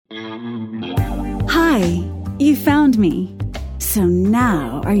Hi, you found me. So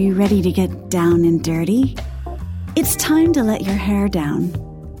now, are you ready to get down and dirty? It's time to let your hair down.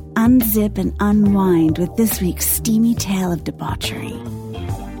 Unzip and unwind with this week's steamy tale of debauchery.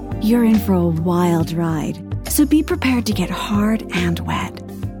 You're in for a wild ride, so be prepared to get hard and wet.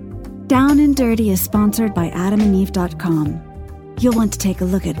 Down and Dirty is sponsored by AdamandEve.com. You'll want to take a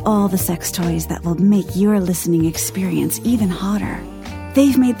look at all the sex toys that will make your listening experience even hotter.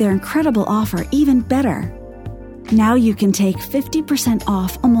 They've made their incredible offer even better. Now you can take 50%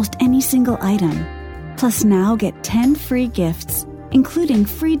 off almost any single item. Plus now get 10 free gifts, including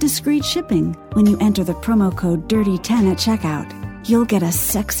free discreet shipping when you enter the promo code DIRTY10 at checkout. You'll get a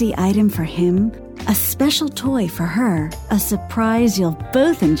sexy item for him, a special toy for her, a surprise you'll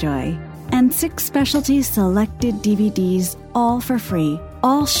both enjoy, and 6 specialty selected DVDs, all for free,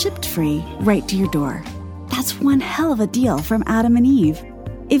 all shipped free right to your door. That's one hell of a deal from Adam and Eve.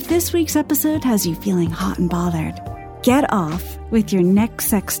 If this week's episode has you feeling hot and bothered, get off with your next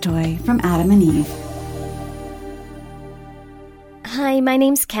sex toy from Adam and Eve. Hi, my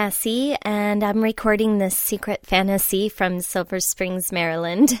name's Cassie, and I'm recording this secret fantasy from Silver Springs,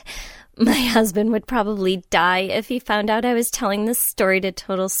 Maryland. My husband would probably die if he found out I was telling this story to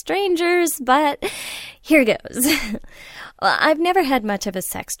total strangers, but here goes. Well, I've never had much of a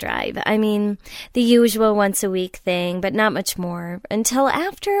sex drive. I mean, the usual once-a-week thing, but not much more, until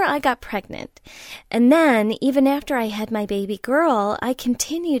after I got pregnant. And then, even after I had my baby girl, I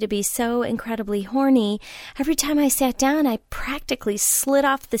continued to be so incredibly horny. Every time I sat down, I practically slid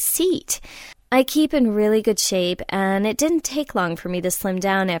off the seat. I keep in really good shape, and it didn't take long for me to slim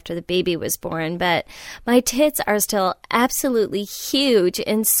down after the baby was born, but my tits are still absolutely huge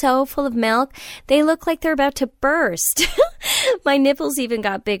and so full of milk, they look like they're about to burst. My nipples even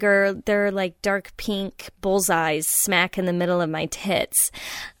got bigger. They're like dark pink bullseyes smack in the middle of my tits.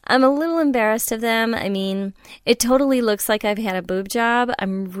 I'm a little embarrassed of them. I mean, it totally looks like I've had a boob job.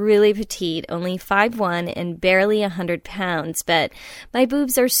 I'm really petite, only 5'1" and barely 100 pounds, but my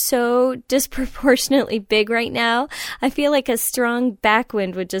boobs are so disproportionately big right now. I feel like a strong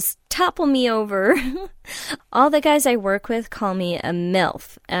backwind would just topple me over. All the guys I work with call me a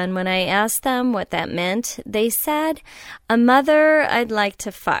MILF, and when I asked them what that meant, they said, a mother I'd like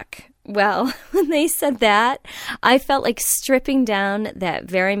to fuck. Well, when they said that, I felt like stripping down that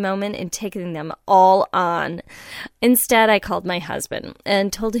very moment and taking them all on. Instead, I called my husband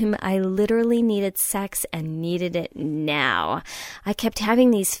and told him I literally needed sex and needed it now. I kept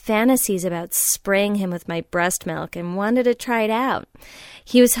having these fantasies about spraying him with my breast milk and wanted to try it out.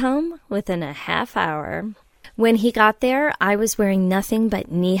 He was home within a half hour. When he got there, I was wearing nothing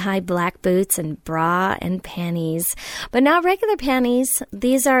but knee-high black boots and bra and panties. But not regular panties.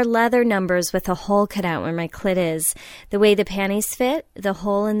 These are leather numbers with a hole cut out where my clit is. The way the panties fit, the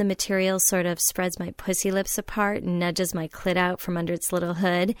hole in the material sort of spreads my pussy lips apart and nudges my clit out from under its little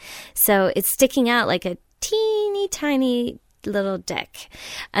hood. So it's sticking out like a teeny tiny little dick.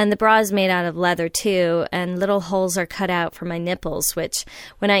 And the bra is made out of leather too, and little holes are cut out for my nipples, which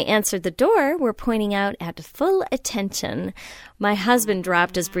when I answered the door were pointing out at full attention. My husband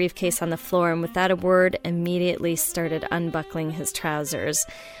dropped his briefcase on the floor and without a word immediately started unbuckling his trousers.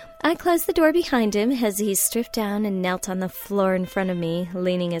 I closed the door behind him as he stripped down and knelt on the floor in front of me,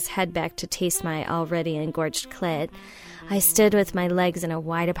 leaning his head back to taste my already engorged clit. I stood with my legs in a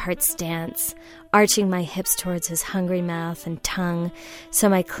wide-apart stance, arching my hips towards his hungry mouth and tongue, so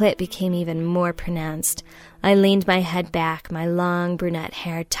my clit became even more pronounced. I leaned my head back, my long brunette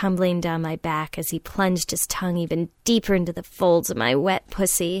hair tumbling down my back as he plunged his tongue even deeper into the folds of my wet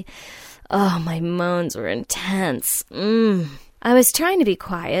pussy. Oh, my moans were intense. I was trying to be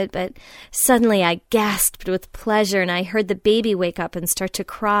quiet, but suddenly I gasped with pleasure and I heard the baby wake up and start to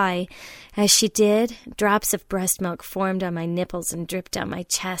cry. As she did, drops of breast milk formed on my nipples and dripped down my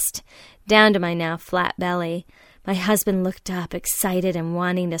chest, down to my now flat belly. My husband looked up, excited and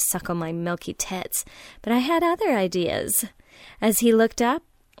wanting to suckle my milky tits, but I had other ideas. As he looked up,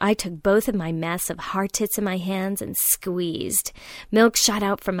 I took both of my massive hard tits in my hands and squeezed. Milk shot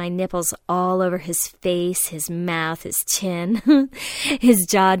out from my nipples all over his face, his mouth, his chin. His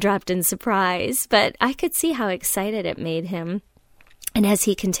jaw dropped in surprise, but I could see how excited it made him. And as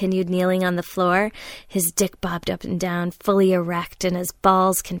he continued kneeling on the floor, his dick bobbed up and down, fully erect, and his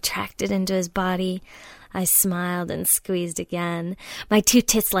balls contracted into his body. I smiled and squeezed again, my 2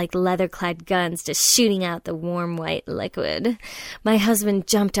 tits like leather-clad guns just shooting out the warm white liquid. My husband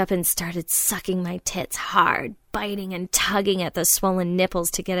jumped up and started sucking my tits hard, biting and tugging at the swollen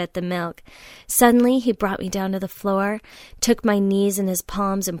nipples to get at the milk. Suddenly, he brought me down to the floor, took my knees in his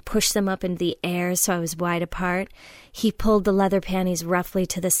palms and pushed them up into the air so I was wide apart. He pulled the leather panties roughly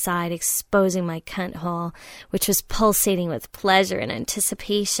to the side, exposing my cunt hole, which was pulsating with pleasure and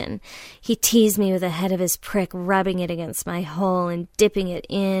anticipation. He teased me with the head of his prick, rubbing it against my hole and dipping it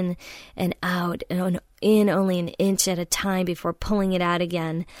in and out and in only an inch at a time before pulling it out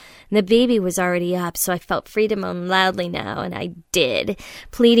again. And the baby was already up, so I felt free to moan loudly now, and I did,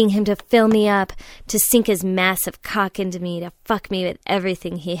 pleading him to fill me up, to sink his massive cock into me, to fuck me with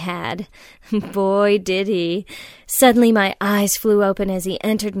everything he had. Boy, did he. Suddenly my eyes flew open as he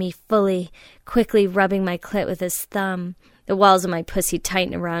entered me fully, quickly rubbing my clit with his thumb. The walls of my pussy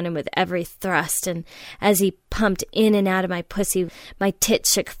tightened around him with every thrust, and as he pumped in and out of my pussy, my tit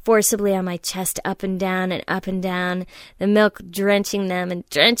shook forcibly on my chest up and down, the milk drenching them and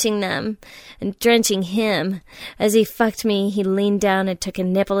drenching him. As he fucked me, he leaned down and took a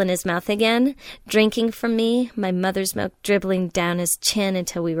nipple in his mouth again, drinking from me, my mother's milk dribbling down his chin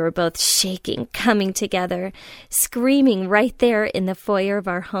until we were both shaking, coming together, screaming right there in the foyer of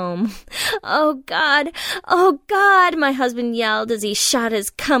our home. Oh, God! Oh, God! My husband yelled as he shot his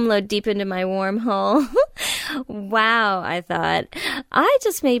cum load deep into my warm hole. Wow, I thought. I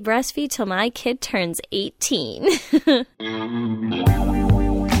just may breastfeed till my kid turns 18.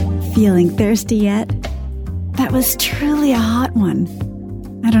 Feeling thirsty yet? That was truly a hot one.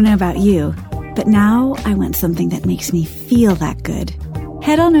 I don't know about you, but now I want something that makes me feel that good.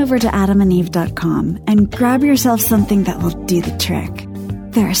 Head on over to adamandeve.com and grab yourself something that will do the trick.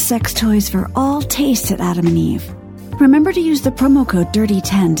 There are sex toys for all tastes at Adam & Eve. Remember to use the promo code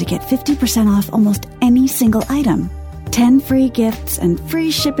DIRTY10 to get 50% off almost any single item. 10 free gifts and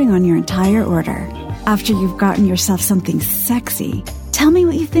free shipping on your entire order. After you've gotten yourself something sexy, tell me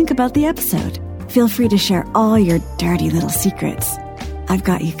what you think about the episode. Feel free to share all your dirty little secrets. I've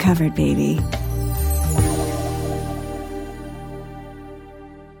got you covered, baby.